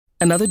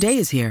Another day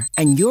is here,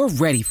 and you're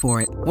ready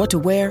for it. What to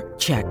wear?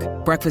 Check.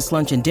 Breakfast,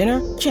 lunch, and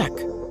dinner? Check.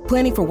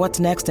 Planning for what's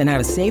next and how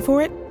to save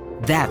for it?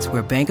 That's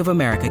where Bank of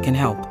America can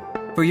help.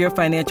 For your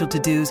financial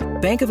to-dos,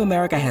 Bank of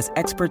America has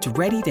experts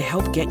ready to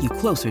help get you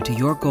closer to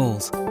your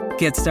goals.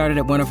 Get started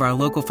at one of our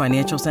local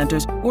financial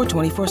centers or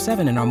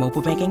 24/7 in our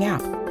mobile banking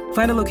app.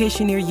 Find a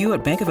location near you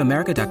at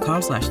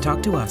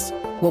bankofamerica.com/talktous.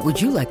 What would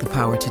you like the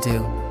power to do?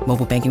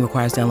 Mobile banking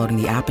requires downloading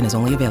the app and is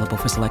only available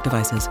for select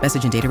devices.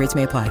 Message and data rates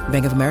may apply.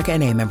 Bank of America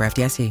N.A., member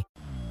FDIC.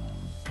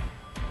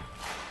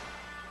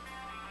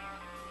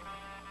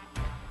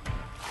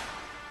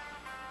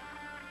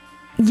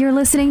 You're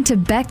listening to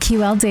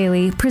BetQL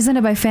Daily,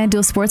 presented by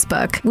FanDuel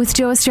Sportsbook, with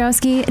Joe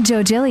Ostrowski,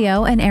 Joe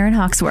Giglio, and Aaron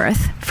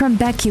Hawksworth from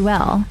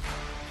BetQL.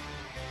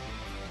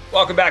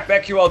 Welcome back.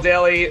 BetQL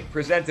Daily,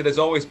 presented as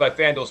always by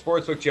FanDuel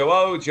Sportsbook. Joe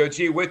O, Joe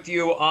G with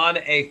you on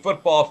a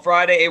Football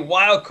Friday, a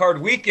wild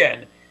card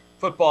weekend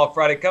Football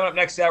Friday. Coming up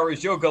next hour,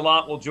 Joe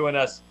Gallant will join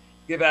us,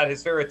 give out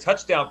his favorite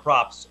touchdown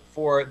props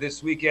for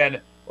this weekend.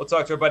 We'll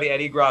talk to our buddy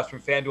Ed Egros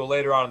from FanDuel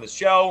later on in the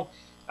show.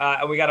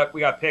 And we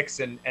got picks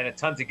and a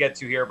ton to get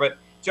to here. But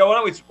Joe, why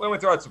don't we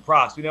throw out some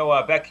props? We know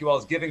BetQL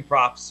is giving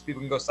props. People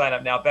can go sign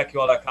up now,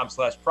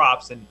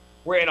 betql.com/props, and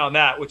we're in on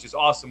that, which is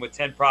awesome with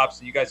 10 props.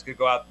 And you guys could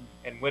go out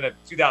and win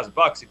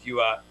 $2,000 if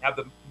you have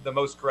the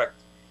most correct.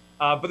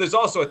 But there's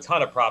also a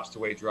ton of props to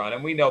wager on,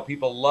 and we know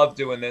people love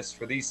doing this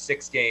for these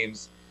 6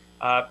 games.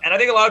 And I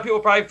think a lot of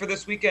people probably for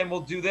this weekend will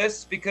do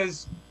this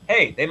because,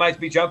 hey, they might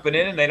be jumping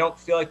in and they don't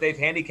feel like they've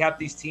handicapped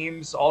these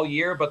teams all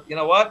year. But you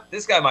know what?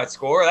 This guy might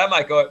score.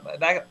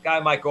 That guy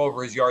might go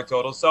over his yard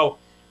total. So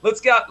let's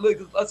give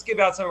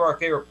out some of our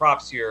favorite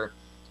props here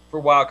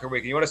for Wildcard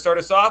Weekend. You want to start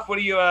us off? What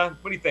are you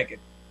thinking?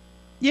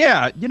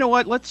 Yeah, you know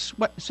what?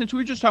 Since we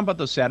were just talking about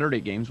those Saturday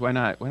games, why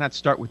not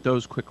start with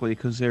those quickly?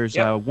 Because there's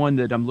one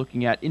that I'm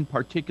looking at in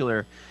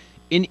particular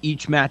in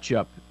each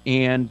matchup.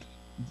 And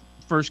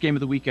first game of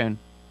the weekend,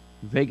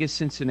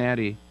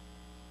 Vegas-Cincinnati.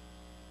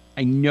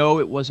 I know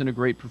it wasn't a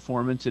great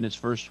performance in his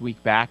first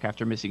week back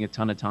after missing a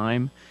ton of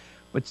time,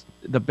 but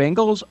the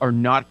Bengals are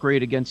not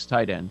great against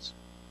tight ends.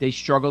 They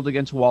struggled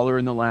against Waller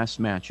in the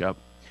last matchup.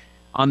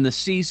 On the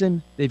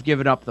season, they've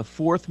given up the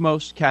 4th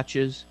most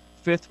catches,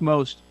 5th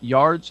most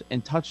yards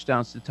and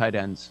touchdowns to tight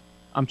ends.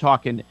 I'm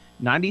talking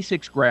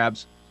 96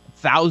 grabs,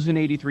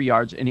 1,083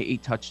 yards, and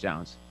 8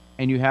 touchdowns.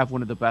 And you have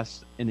one of the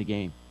best in the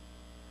game.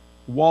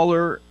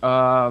 Waller,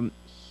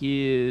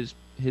 his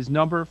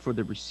number for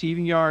the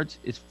receiving yards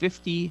is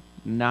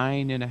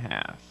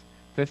 59.5.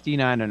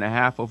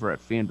 59.5 over at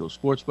FanDuel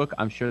Sportsbook.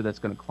 I'm sure that's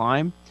going to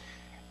climb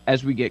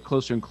as we get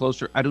closer and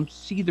closer. I don't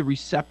see the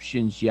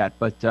receptions yet,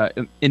 but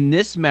in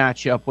this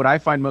matchup, what I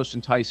find most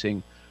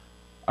enticing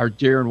are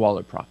Darren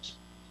Waller props.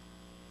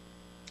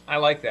 I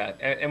like that.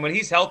 And when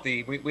he's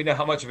healthy, we know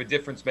how much of a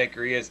difference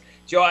maker he is.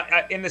 Joe,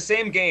 in the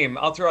same game,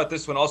 I'll throw out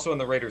this one also on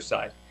the Raiders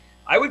side.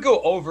 I would go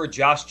over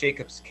Josh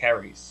Jacobs'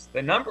 carries.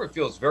 The number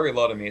feels very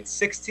low to me. It's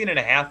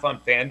 16.5 on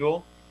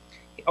FanDuel.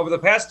 Over the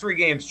past 3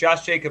 games,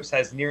 Josh Jacobs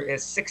has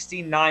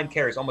 69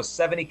 carries, almost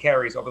 70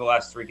 carries over the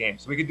last 3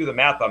 games. So we could do the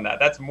math on that.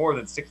 That's more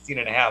than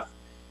 16.5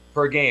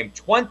 per game.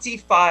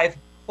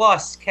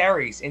 25-plus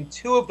carries in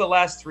 2 of the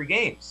last 3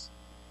 games.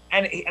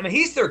 And, I mean,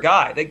 he's their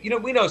guy.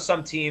 We know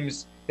some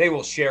teams, they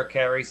will share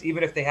carries,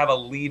 even if they have a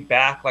lead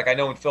back. Like I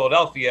know in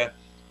Philadelphia,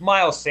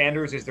 Miles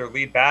Sanders is their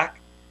lead back.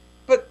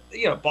 But,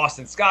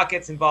 Boston Scott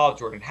gets involved.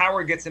 Jordan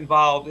Howard gets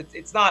involved.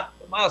 It's not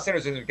 – Miles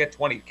Sanders doesn't get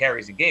 20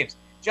 carries in games.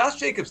 Josh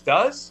Jacobs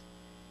does.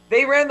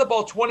 They ran the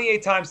ball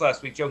 28 times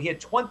last week, Joe. He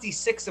had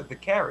 26 of the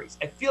carries.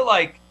 I feel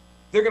like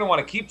they're going to want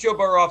to keep Joe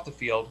Burrow off the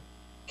field,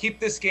 keep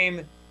this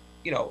game,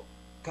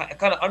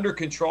 kind of under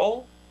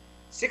control.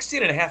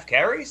 16.5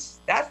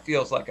 carries? That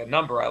feels like a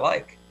number I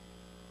like.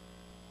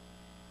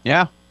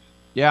 Yeah.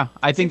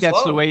 I think that's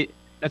low. the way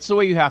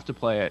you have to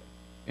play it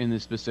in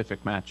this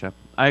specific matchup.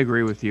 I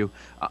agree with you.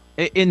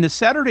 In the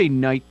Saturday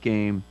night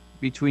game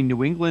between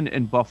New England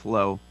and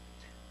Buffalo,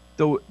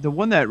 the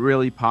one that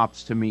really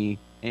pops to me,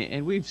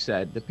 and we've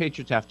said the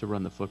Patriots have to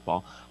run the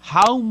football.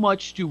 How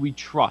much do we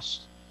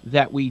trust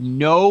that we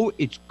know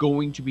it's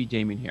going to be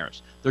Damien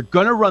Harris? They're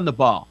going to run the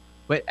ball.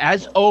 But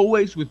as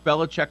always with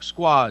Belichick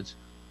squads,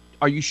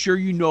 are you sure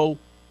you know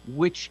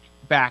which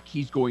back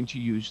he's going to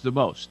use the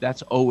most?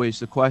 That's always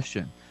the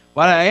question.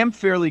 But I am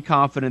fairly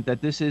confident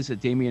that this is a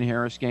Damien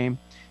Harris game.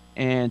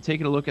 And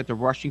taking a look at the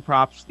rushing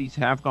props, these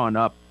have gone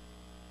up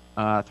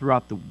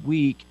throughout the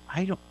week.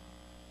 I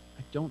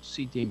don't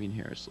see Damien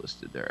Harris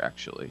listed there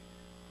actually,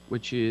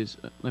 which is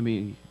let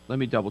me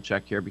double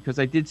check here because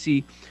I did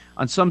see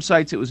on some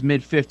sites it was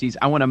mid-50s.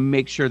 I want to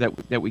make sure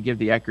that we give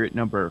the accurate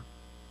number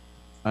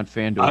on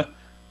FanDuel.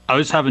 I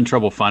was having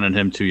trouble finding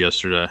him too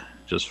yesterday,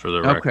 just for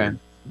the record. Okay,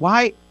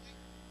 why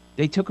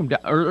they took him down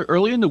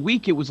early in the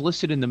week? It was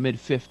listed in the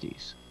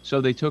mid-50s, so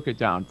they took it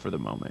down for the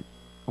moment.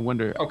 I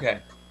wonder. Okay.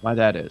 Why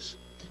that is.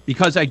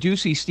 Because I do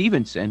see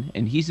Stevenson,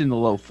 and he's in the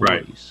low 40s.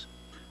 Right.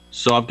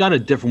 So I've got a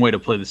different way to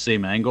play the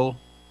same angle.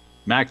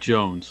 Mac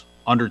Jones,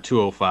 under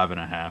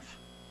 205.5.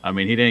 I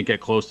mean, he didn't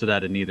get close to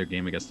that in either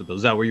game against the Bills.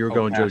 Is that where you were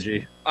going, Joe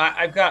G?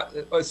 I've got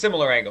a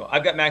similar angle.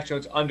 I've got Mac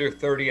Jones under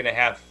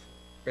 30.5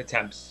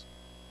 attempts.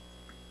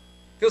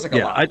 Feels like a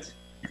lot.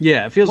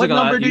 It feels like a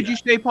lot. What number did you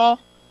say, Paul?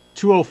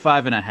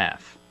 205.5.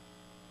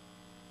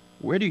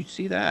 Where do you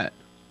see that?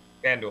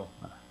 FanDuel.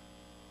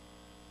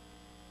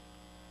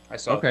 I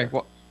saw. Okay.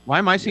 Well, why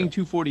am I seeing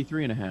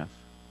 243.5?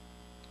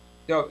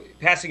 No,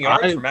 passing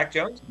yards for Mac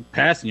Jones.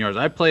 Passing yards.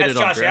 I played That's it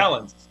on Josh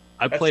Allen's.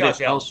 I played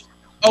it else.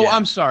 Oh, yeah.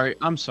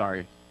 I'm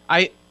sorry.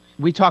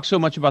 We talked so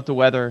much about the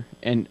weather,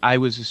 and I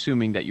was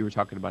assuming that you were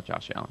talking about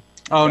Josh Allen.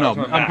 Oh no,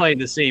 I'm playing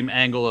the same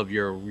angle of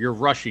your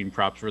rushing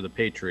props for the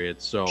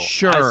Patriots. So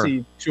sure. I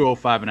see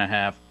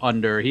 205.5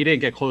 under. He didn't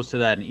get close to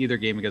that in either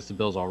game against the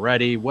Bills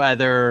already.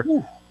 Weather,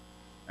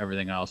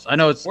 everything else. I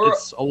know it's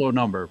a low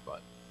number,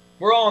 but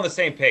we're all on the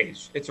same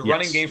page. It's a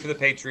running game for the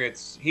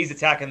Patriots. He's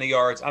attacking the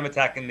yards. I'm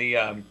attacking the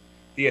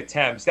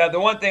attempts. Now, the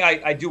one thing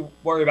I do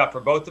worry about for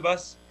both of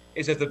us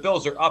is if the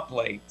Bills are up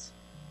late,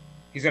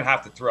 he's going to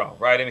have to throw,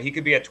 right? I mean, he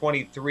could be at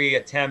 23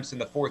 attempts in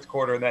the fourth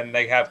quarter, and then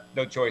they have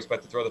no choice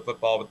but to throw the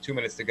football with 2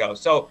 minutes to go.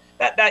 So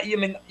that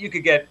you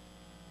could get,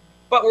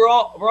 but we're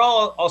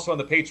all also on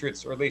the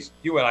Patriots, or at least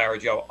you and I are,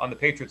 Joe, on the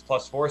Patriots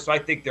 +4. So I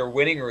think they're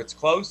winning or it's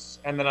close,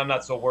 and then I'm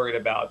not so worried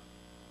about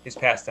his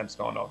pass attempts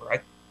going over.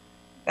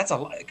 That's a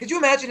lot. Could you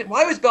imagine it?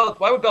 Why would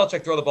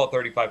Belichick throw the ball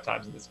 35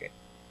 times in this game?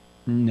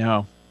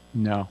 No,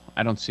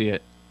 I don't see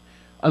it.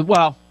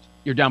 Well,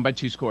 you're down by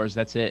 2 scores.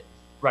 That's it.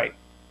 Right.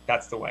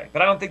 That's the way.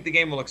 But I don't think the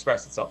game will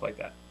express itself like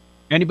that.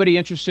 Anybody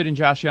interested in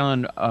Josh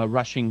Allen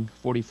rushing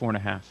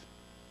 44.5?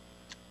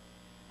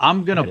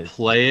 I'm going to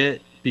play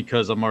it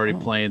because I'm already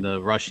playing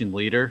the rushing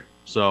leader.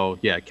 So,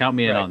 yeah, count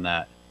me in on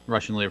that.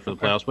 Rushing leader for the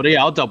playoffs. But,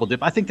 yeah, I'll double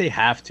dip. I think they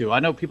have to. I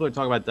know people are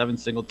talking about Devin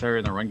Singletary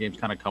and the run game's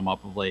kind of come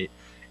up of late.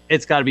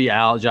 It's got to be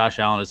Josh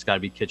Allen. It's got to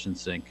be kitchen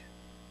sink.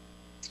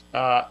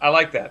 I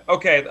like that.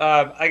 Okay,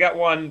 I got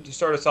one to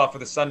start us off for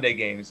the Sunday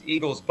games.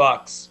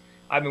 Eagles-Bucks.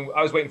 I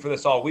was waiting for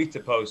this all week to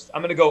post.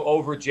 I'm going to go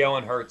over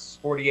Jalen Hurts,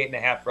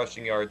 48.5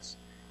 rushing yards.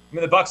 I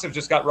mean, the Bucks have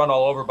just got run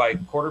all over by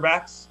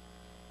quarterbacks,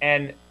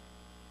 and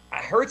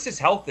Hurts is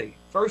healthy.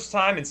 First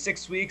time in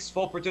 6 weeks,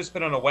 full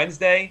participant on a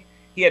Wednesday.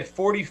 He had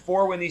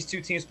 44 when these two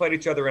teams played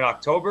each other in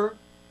October.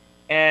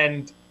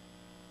 And,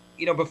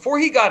 before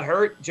he got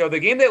hurt, Joe, the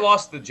game they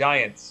lost to the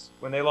Giants,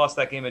 when they lost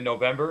that game in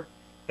November,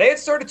 they had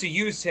started to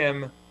use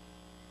him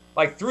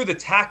through the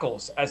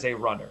tackles as a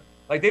runner.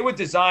 They would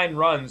design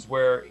runs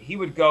where he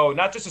would go,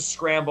 not just a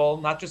scramble,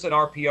 not just an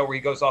RPO where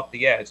he goes off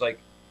the edge.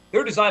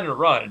 They're designing a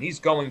run, and he's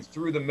going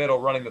through the middle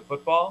running the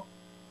football.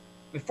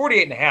 With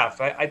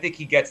 48.5, I think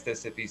he gets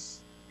this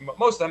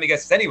most of the time he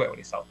gets this anyway when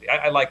he's healthy.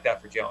 I like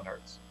that for Jalen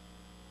Hurts.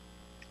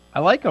 I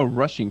like a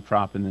rushing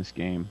prop in this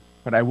game,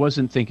 but I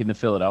wasn't thinking the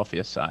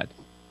Philadelphia side.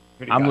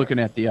 I'm looking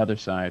at the other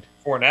side.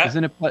 Fournette?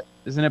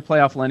 Isn't it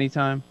playoff Lenny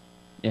time?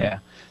 Yeah.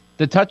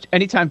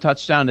 Anytime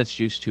touchdown, that's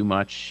just too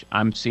much.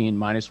 I'm seeing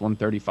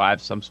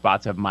 -135. Some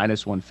spots have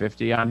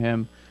 -150 on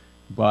him,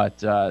 but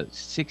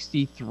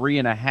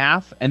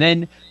 63.5. And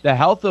then the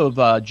health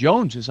of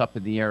Jones is up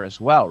in the air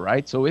as well,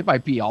 right? So it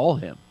might be all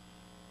him.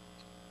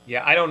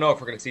 Yeah, I don't know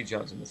if we're going to see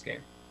Jones in this game.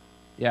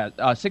 Yeah,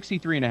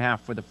 63.5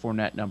 for the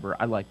Fournette number.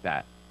 I like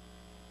that.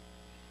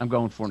 I'm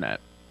going Fournette.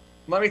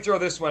 Let me throw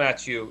this one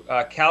at you.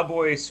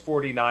 Cowboys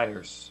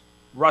 49ers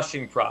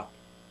rushing prop.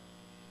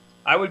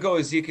 I would go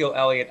Ezekiel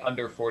Elliott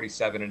under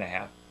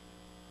 47.5.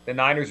 The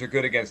Niners are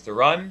good against the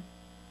run.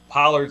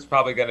 Pollard's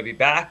probably going to be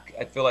back.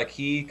 I feel like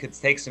he could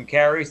take some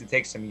carries and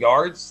take some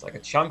yards, like a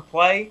chunk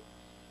play.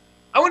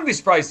 I wouldn't be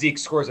surprised Zeke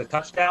scores a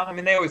touchdown. I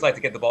mean, they always like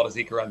to get the ball to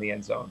Zeke around the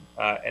end zone,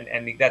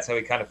 and that's how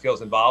he kind of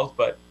feels involved.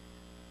 But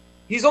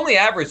he's only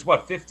averaged,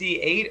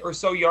 58 or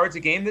so yards a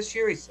game this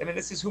year?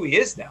 This is who he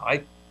is now.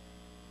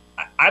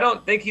 I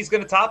don't think he's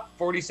going to top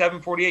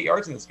 47, 48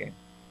 yards in this game.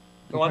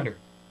 Go under.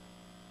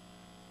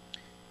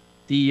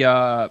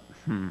 Ed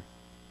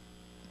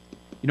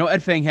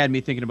Fang had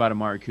me thinking about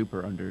Amari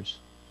Cooper unders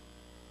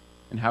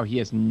and how he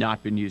has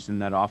not been used in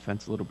that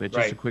offense a little bit.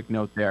 Just a quick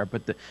note there.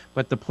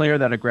 But the player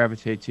that I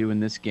gravitate to in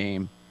this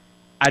game,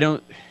 I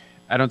don't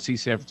see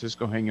San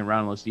Francisco hanging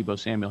around unless Deebo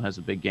Samuel has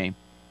a big game.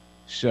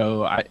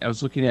 So I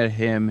was looking at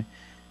him.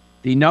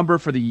 The number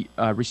for the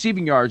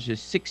receiving yards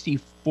is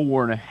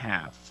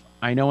 64.5.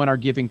 I know in our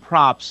giving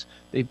props,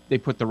 they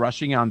put the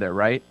rushing on there,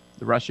 right?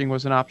 The rushing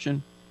was an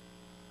option.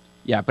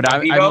 Yeah, but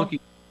I'm looking.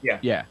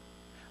 Yeah,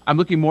 I'm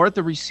looking more at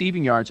the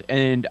receiving yards,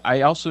 and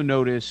I also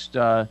noticed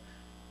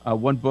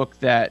one book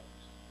that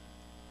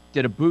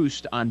did a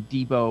boost on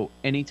Deebo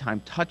anytime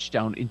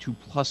touchdown into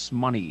plus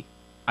money.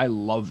 I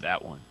love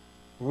that one.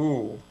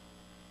 Ooh,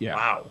 yeah,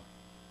 wow.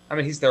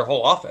 He's their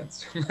whole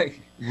offense.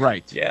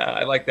 Right. Yeah,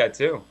 I like that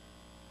too.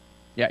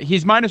 Yeah,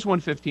 he's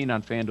 -115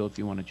 on FanDuel if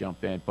you want to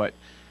jump in, but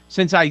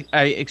since I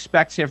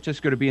expect San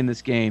Francisco to be in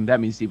this game, that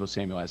means Deebo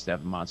Samuel has to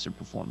have a monster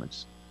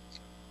performance.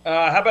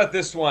 How about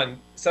this one?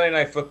 Sunday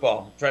Night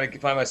Football. I'm trying to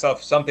find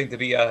myself something to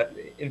be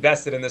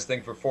invested in this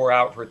thing for 3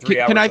 hours.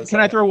 Can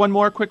I throw one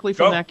more quickly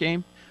from that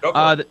game? Go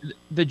for it.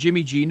 The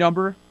Jimmy G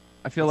number.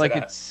 I feel like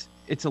it's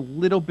a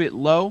little bit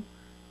low.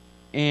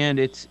 and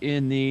it's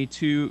in the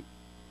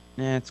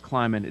it's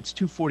climbing. It's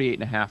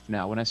 248.5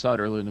 now. When I saw it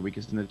earlier in the week,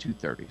 it's in the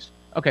 230s.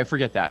 Okay,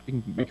 forget that.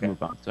 We can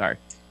move on. Sorry.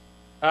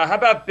 How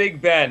about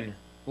Big Ben?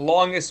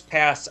 Longest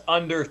pass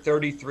under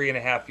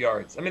 33.5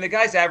 yards. I mean, the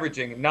guy's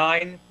averaging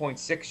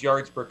 9.6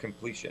 yards per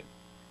completion.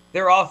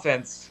 Their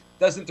offense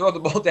doesn't throw the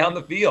ball down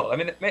the field. I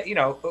mean, you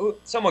know,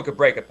 someone could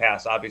break a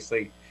pass,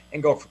 obviously,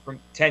 and go from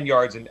 10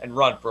 yards and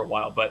run for a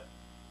while. But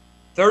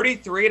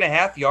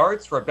 33.5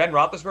 yards for a Ben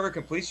Roethlisberger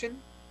completion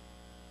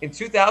in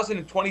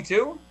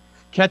 2022?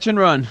 Catch and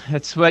run.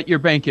 That's what you're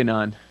banking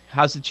on.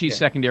 How's the Chiefs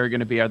secondary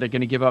going to be? Are they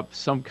going to give up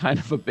some kind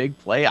of a big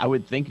play? I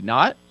would think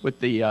not with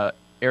the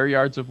air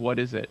yards of what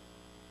is it?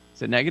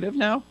 Is it negative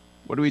now?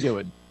 What are we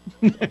doing?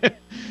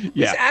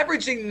 He's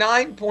averaging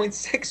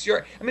 9.6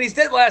 yards. I mean, he's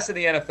dead last in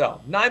the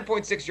NFL.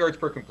 9.6 yards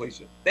per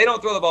completion. They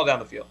don't throw the ball down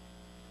the field.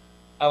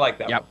 I like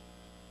that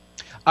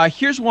one.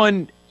 Here's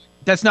one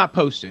that's not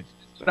posted,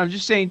 but I'm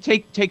just saying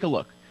take a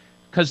look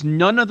because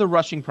none of the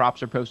rushing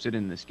props are posted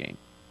in this game.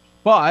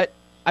 But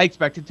I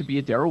expect it to be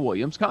a Darrell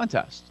Williams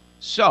contest.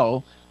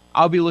 So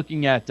I'll be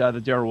looking at the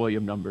Darrell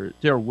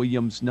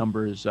Williams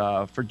numbers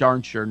for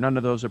darn sure. None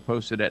of those are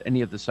posted at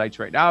any of the sites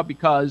right now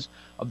because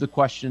of the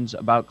questions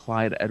about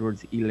Clyde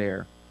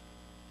Edwards-Helaire.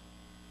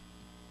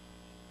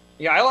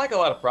 Yeah, I like a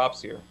lot of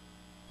props here.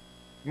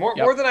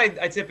 More than I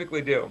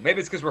typically do. Maybe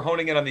it's because we're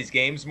honing in on these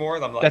games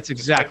more. I'm like, that's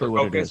exactly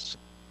what it is.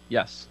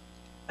 Yes.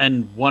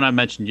 And one I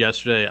mentioned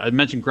yesterday, I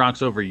mentioned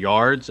Gronk's over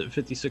yards at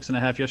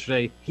 56.5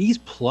 yesterday. He's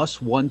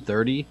plus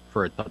 130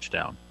 for a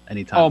touchdown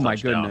anytime. Oh, my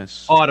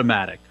goodness.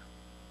 Automatic.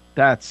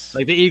 That's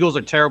like the Eagles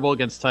are terrible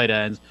against tight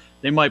ends.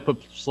 They might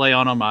put Slay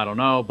on them, I don't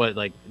know, but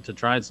like to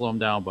try and slow them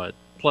down. But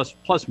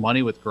plus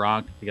money with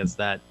Gronk against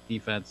that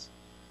defense,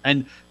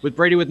 and with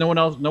Brady with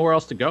nowhere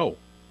else to go,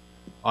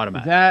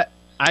 automatic. That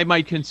I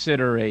might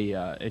consider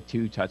a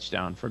 2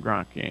 touchdown for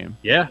Gronk game.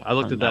 Yeah, I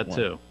looked at that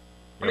too.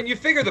 I mean, you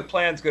figure the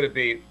plan's going to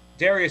be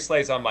Darius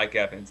Slay's on Mike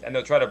Evans, and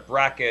they'll try to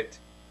bracket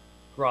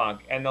Gronk,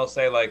 and they'll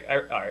say like,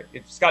 all right,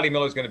 if Scotty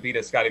Miller's going to beat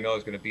us, Scotty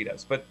Miller's going to beat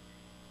us, but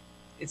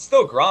it's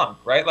still Gronk,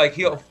 right? Like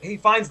he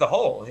finds the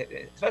hole,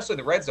 especially in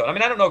the red zone. I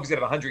mean, I don't know if he's going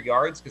to have 100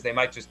 yards because they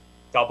might just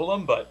double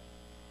him, but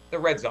the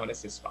red zone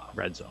is his spot.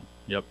 Red zone.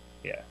 Yep.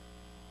 Yeah.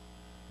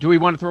 Do we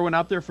want to throw one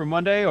out there for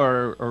Monday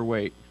or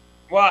wait?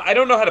 Well, I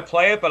don't know how to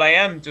play it, but I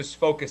am just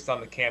focused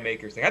on the Cam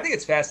Akers thing. I think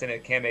it's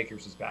fascinating that Cam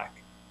Akers is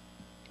back.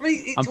 I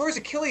mean, he tore his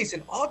Achilles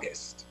in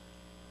August.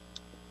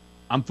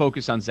 I'm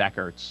focused on Zach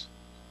Ertz.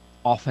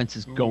 Offense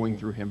is going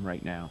through him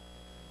right now.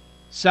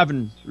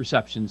 7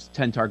 receptions,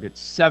 10 targets,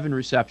 7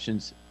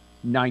 receptions,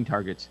 9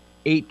 targets,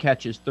 8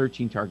 catches,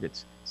 13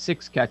 targets,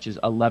 6 catches,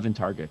 11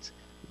 targets.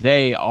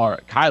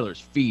 Kyler's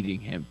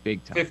feeding him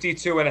big time.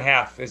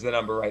 52.5 is the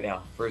number right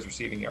now for his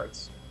receiving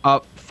yards.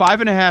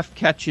 5.5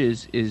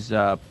 catches is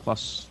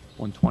plus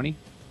 120.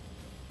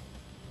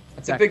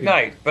 It's a big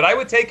night, but I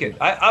would take it.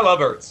 I love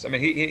Ertz. I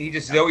mean,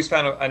 he's always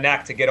found a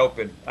knack to get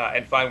open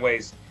and find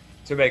ways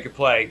to make a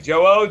play.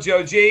 Joe O,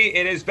 Joe G,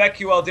 it is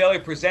BetQL Daily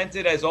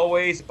presented, as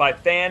always, by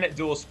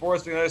FanDuel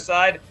Sports. On the other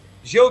side,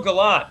 Gilles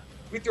Gallant.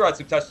 We threw out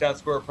some touchdown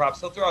scorer props.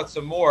 He'll throw out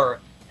some more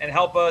and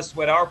help us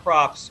with our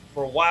props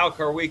for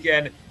Wildcard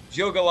Weekend.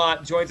 Gilles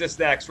Gallant joins us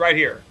next right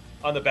here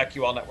on the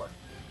BetQL Network.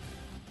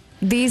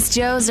 These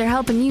Joes are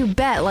helping you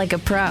bet like a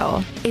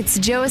pro. It's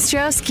Joe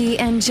Ostrowski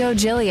and Joe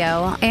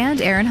Giglio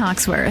and Aaron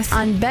Hawksworth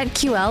on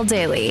BetQL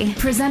Daily,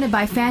 presented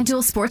by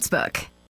FanDuel Sportsbook.